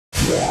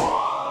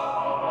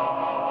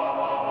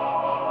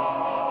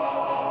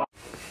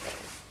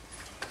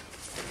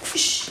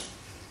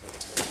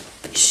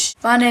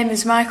My name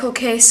is Michael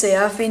Casey.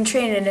 I've been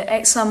training at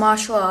Excel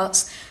Martial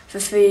Arts for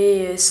 3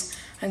 years.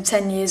 I'm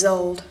 10 years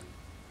old,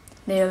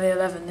 nearly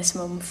 11 this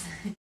month.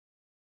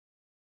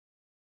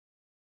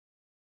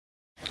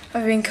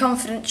 I've been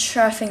confident to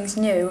try things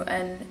new,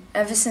 and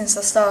ever since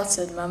I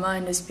started my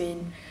mind has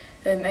been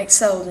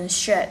excelled and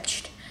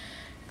stretched,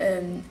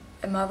 and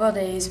my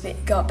body has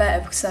got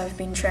better because I've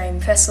been training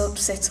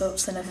press-ups,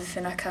 sit-ups and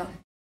everything I can.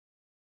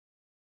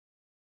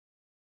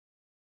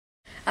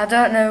 I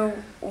don't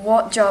know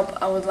what job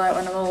I would like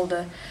when I'm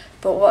older,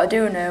 but what I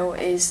do know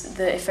is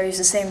that if I use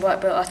the same black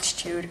belt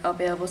attitude, I'll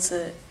be able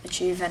to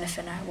achieve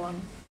anything I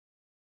want.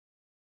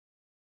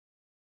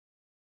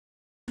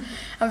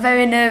 I'm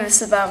very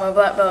nervous about my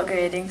black belt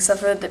grading because I've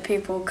heard that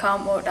people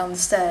can't walk down the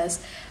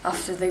stairs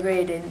after the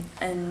grading,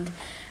 and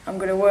I'm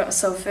going to work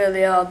myself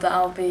really hard that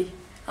I'll be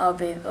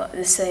like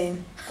the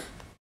same.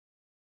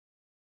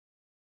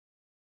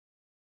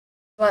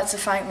 I'd like to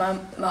thank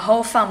my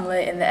whole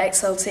family and the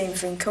Excel team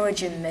for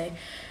encouraging me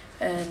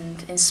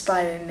and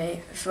inspiring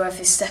me for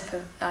every step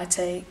I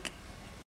take.